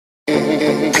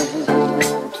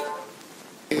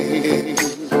By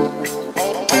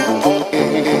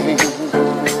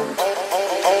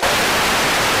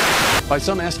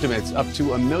some estimates, up to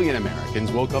 1 million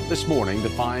Americans woke up this morning to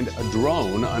find a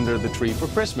drone under the tree for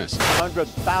Christmas.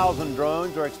 100,000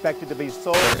 drones are expected to be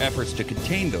sold. Their efforts to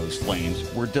contain those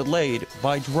flames were delayed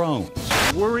by drones.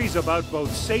 Worries about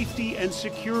both safety and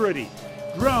security.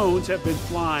 Drones have been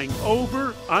flying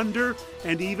over, under,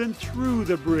 and even through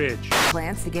the bridge.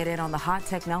 Plans to get in on the hot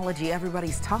technology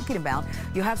everybody's talking about.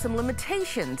 You have some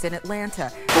limitations in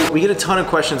Atlanta. We get a ton of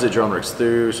questions at Droneworks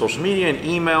through social media and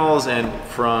emails and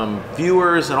from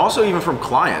viewers and also even from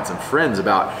clients and friends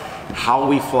about how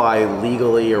we fly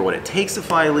legally or what it takes to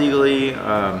fly legally.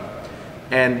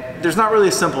 And there's not really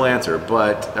a simple answer,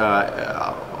 but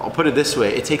I'll put it this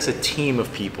way, it takes a team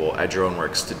of people at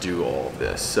Droneworks to do all of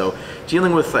this. So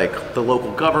dealing with like the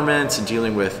local governments and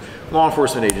dealing with law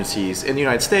enforcement agencies in the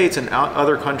United States and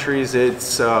other countries,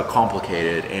 it's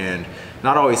complicated and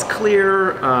not always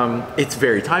clear. It's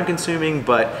very time consuming,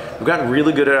 but we've gotten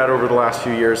really good at it over the last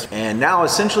few years. And now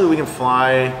essentially we can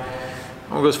fly,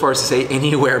 I won't go as far as to say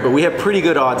anywhere, but we have pretty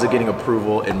good odds of getting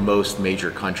approval in most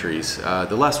major countries.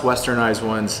 The less westernized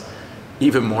ones,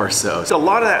 even more so. So a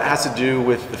lot of that has to do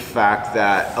with the fact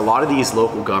that a lot of these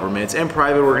local governments and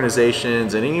private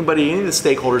organizations and any of the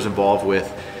stakeholders involved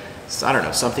with, I don't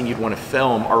know, something you'd want to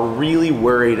film are really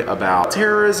worried about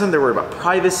terrorism, they're worried about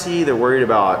privacy, they're worried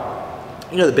about,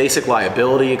 you know, the basic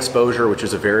liability exposure, which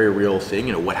is a very real thing.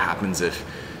 You know, what happens if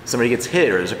somebody gets hit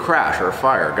or there's a crash or a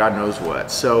fire, God knows what.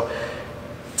 So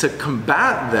to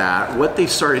combat that, what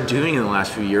they've started doing in the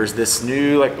last few years, this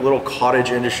new like little cottage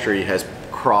industry has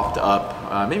cropped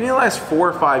up. Maybe in the last 4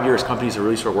 or 5 years, companies have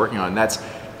really started working on, and that's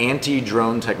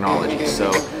anti-drone technology.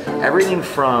 So everything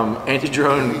from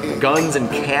anti-drone guns and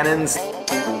cannons.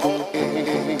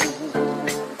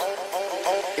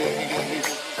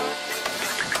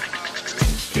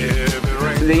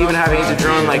 They even have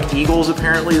anti-drone like eagles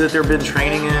apparently that they've been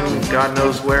training in God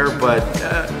knows where, but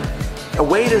a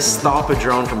way to stop a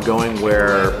drone from going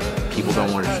where people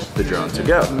don't want the drone to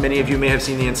go. Many of you may have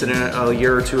seen the incident a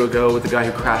year or two ago with the guy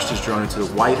who crashed his drone into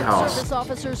the White House. Service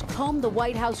officers combed the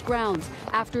White House grounds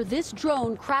after this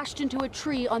drone crashed into a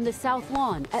tree on the South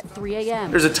Lawn at 3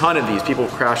 a.m. There's a ton of these. People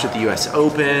crashed at the US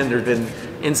Open. There's been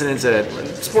incidents at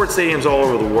sports stadiums all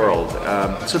over the world.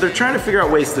 So they're trying to figure out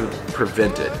ways to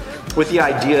prevent it with the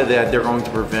idea that they're going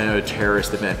to prevent a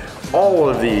terrorist event. All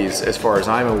of these, as far as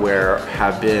I'm aware,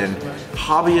 have been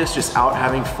hobbyists just out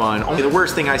having fun. Only the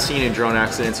worst thing I've seen in drone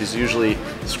accidents is usually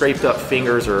scraped up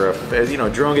fingers, or a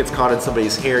drone gets caught in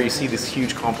somebody's hair. You see these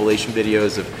huge compilation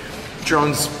videos of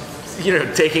drones,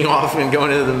 taking off and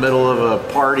going into the middle of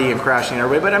a party and crashing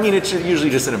everybody. But I mean, it's usually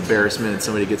just an embarrassment and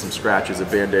somebody gets some scratches. A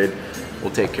Band-Aid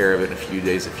will take care of it in a few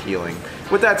days of healing.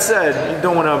 With that said, you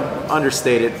don't want to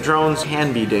understate it. Drones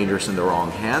can be dangerous in the wrong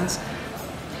hands.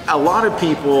 A lot of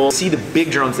people see the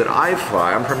big drones that I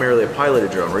fly. I'm primarily a pilot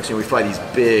at Droneworks, and we fly these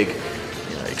big,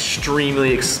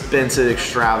 extremely expensive,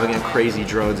 extravagant, crazy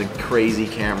drones and crazy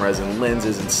cameras and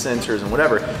lenses and sensors and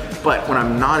whatever. But when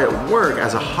I'm not at work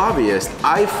as a hobbyist,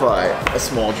 I fly a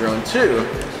small drone too.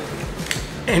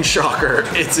 And shocker,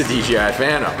 it's a DJI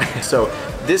Phantom. So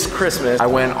this Christmas, I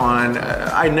went on,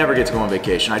 I never get to go on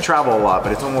vacation. I travel a lot,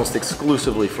 but it's almost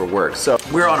exclusively for work. So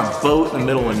we're on a boat in the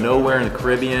middle of nowhere in the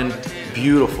Caribbean.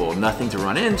 Beautiful, nothing to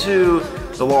run into.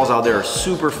 The laws out there are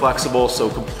super flexible, so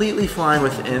completely flying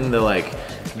within the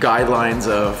guidelines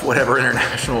of whatever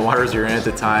international waters you're in at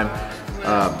the time.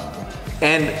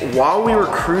 And while we were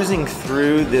cruising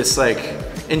through this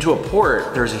into a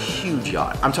port, there's a huge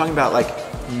yacht. I'm talking about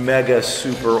mega,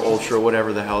 super, ultra,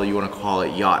 whatever the hell you want to call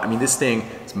it, yacht. I mean, this thing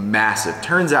is massive.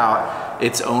 Turns out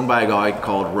it's owned by a guy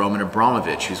called Roman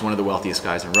Abramovich, who's one of the wealthiest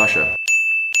guys in Russia.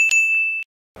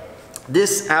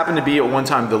 This happened to be at one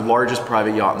time the largest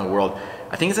private yacht in the world.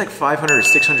 I think it's 500 or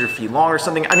 600 feet long or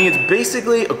something. I mean, it's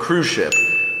basically a cruise ship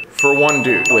for one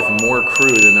dude with more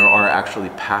crew than there are actually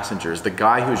passengers. The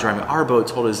guy who's driving our boat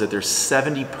told us that there's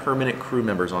 70 permanent crew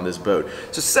members on this boat.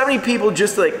 So 70 people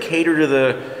just to cater to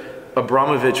the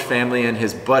Abramovich family and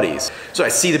his buddies. So I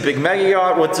see the big mega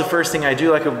yacht. What's the first thing I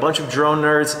do, like a bunch of drone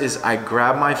nerds, is I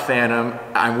grab my Phantom,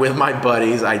 I'm with my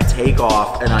buddies, I take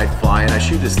off and I fly and I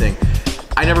shoot this thing.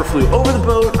 I never flew over the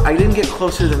boat. I didn't get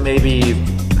closer than maybe,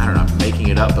 I don't know, making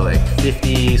it up, but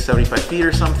 50, 75 feet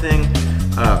or something.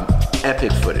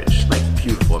 Epic footage,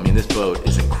 beautiful. I mean, this boat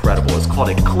is incredible. It's called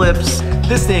Eclipse.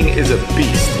 This thing is a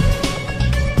beast.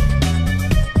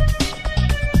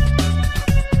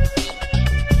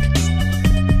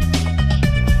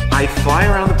 I fly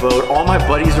around the boat, all my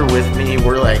buddies are with me,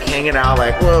 we're hanging out,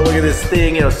 whoa, look at this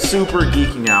thing, super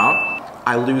geeking out.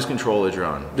 I lose control of the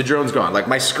drone. The drone's gone. Like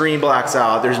my screen blacks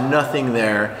out. There's nothing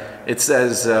there. It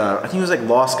says, I think it was like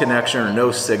lost connection or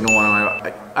no signal.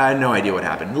 And I had no idea what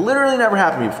happened. Literally never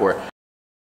happened to me before.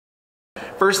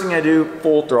 First thing I do,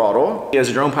 full throttle. As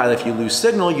a drone pilot, if you lose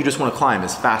signal, you just want to climb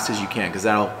as fast as you can because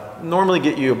that'll normally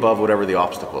get you above whatever the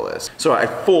obstacle is. So I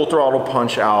full throttle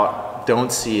punch out,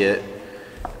 don't see it.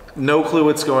 No clue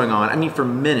what's going on. I mean, for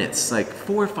minutes, like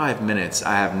 4 or 5 minutes,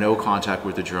 I have no contact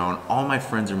with the drone. All my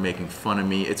friends are making fun of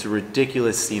me. It's a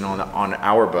ridiculous scene on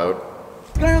our boat.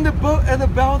 Guy on the boat, at the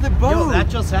bow of the boat. Yo, that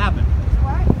just happened.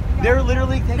 What? They're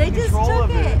literally taking control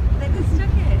of it. They just took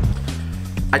it.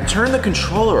 I turn the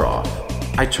controller off.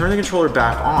 I turn the controller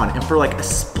back on, and for like a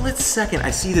split second,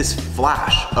 I see this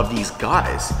flash of these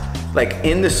guys, like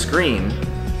in the screen.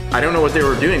 I don't know what they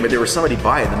were doing, but there was somebody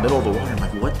by in the middle of the water. I'm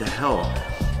like, what the hell?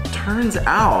 Turns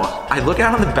out, I look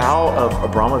out on the bow of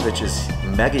Abramovich's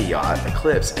mega yacht,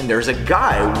 Eclipse, and there's a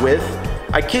guy with,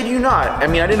 I kid you not, I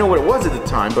mean, I didn't know what it was at the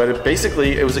time, but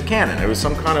it was a cannon. It was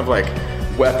some kind of like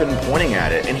weapon pointing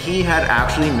at it, and he had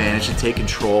actually managed to take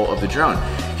control of the drone.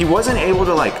 He wasn't able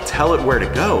to like tell it where to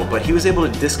go, but he was able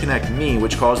to disconnect me,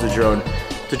 which caused the drone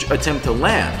to attempt to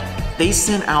land. They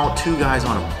sent out 2 guys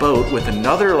on a boat with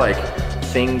another like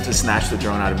thing to snatch the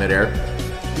drone out of midair.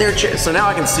 So now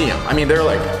I can see them. I mean, they're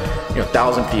like,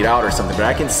 1,000 feet out or something, but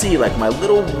I can see like my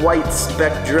little white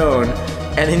speck drone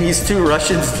and then these 2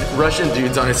 Russian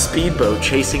dudes on a speedboat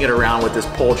chasing it around with this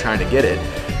pole trying to get it.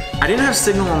 I didn't have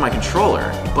signal on my controller,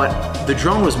 but the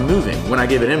drone was moving when I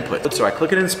gave it input. So I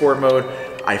click it in sport mode,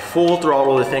 I full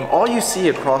throttle the thing. All you see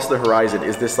across the horizon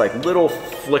is this like little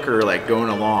flicker like going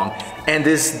along, and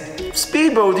this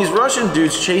speedboat, these Russian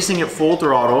dudes chasing it full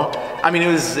throttle. I mean,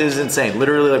 it was insane.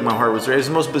 Literally, like my heart was racing. It was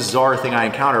the most bizarre thing I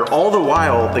encountered. All the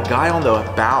while, the guy on the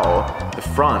bow, the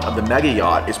front of the mega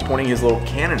yacht, is pointing his little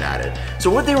cannon at it. So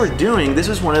what they were doing, this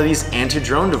was one of these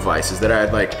anti-drone devices that I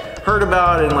had like heard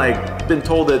about and like been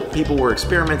told that people were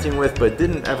experimenting with, but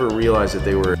didn't ever realize that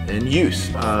they were in use.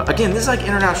 Again, this is like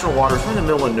international waters. We're in the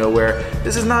middle of nowhere.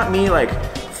 This is not me like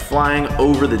flying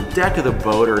over the deck of the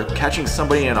boat or catching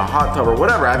somebody in a hot tub or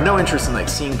whatever. I have no interest in like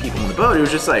seeing people in the boat. It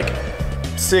was just like,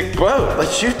 sick boat,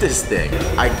 let's shoot this thing.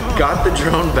 I got the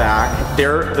drone back.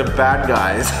 They're the bad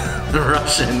guys, the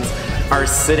Russians, are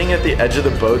sitting at the edge of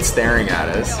the boat staring at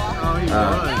us.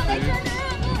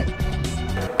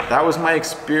 That was my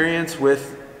experience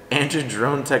with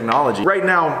anti-drone technology. Right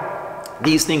now,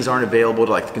 these things aren't available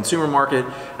to like the consumer market.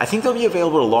 I think they'll be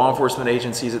available to law enforcement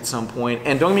agencies at some point.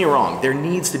 And don't get me wrong, there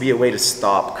needs to be a way to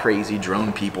stop crazy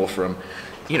drone people from,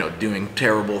 doing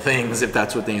terrible things if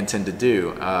that's what they intend to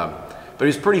do. But it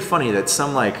was pretty funny that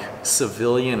some like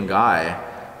civilian guy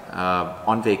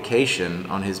on vacation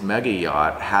on his mega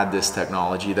yacht had this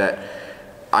technology that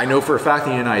I know for a fact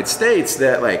in the United States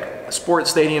that like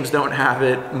sports stadiums don't have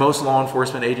it. Most law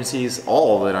enforcement agencies,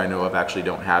 all that I know of, actually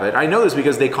don't have it. I know this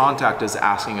because they contact us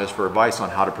asking us for advice on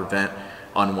how to prevent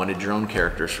unwanted drone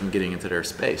characters from getting into their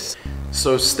space.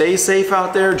 So stay safe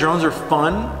out there. Drones are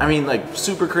fun. I mean, like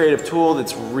super creative tool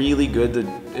that's really good to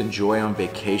enjoy on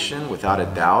vacation without a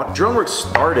doubt. Droneworks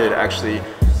started actually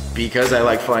because I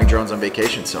like flying drones on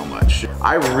vacation so much.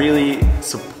 I really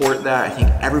support that. I think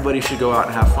everybody should go out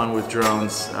and have fun with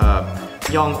drones.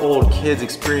 Young, old, kids,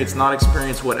 experienced, not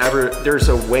experienced, whatever. There's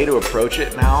a way to approach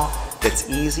it now that's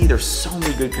easy. There's so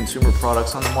many good consumer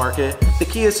products on the market. The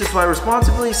key is to fly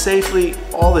responsibly, safely,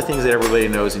 all the things that everybody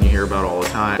knows and you hear about all the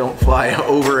time. Don't fly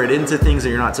over and into things that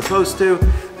you're not supposed to.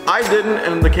 I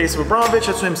didn't in the case of Abramovich.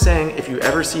 That's what I'm saying. If you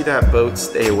ever see that boat,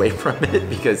 stay away from it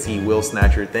because he will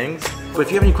snatch your things. But if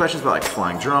you have any questions about like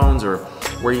flying drones or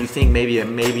where you think maybe it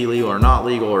may be legal or not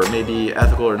legal or maybe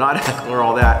ethical or not ethical or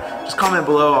all that, just comment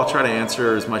below. I'll try to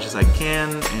answer as much as I can.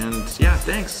 And yeah,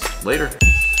 thanks. Later.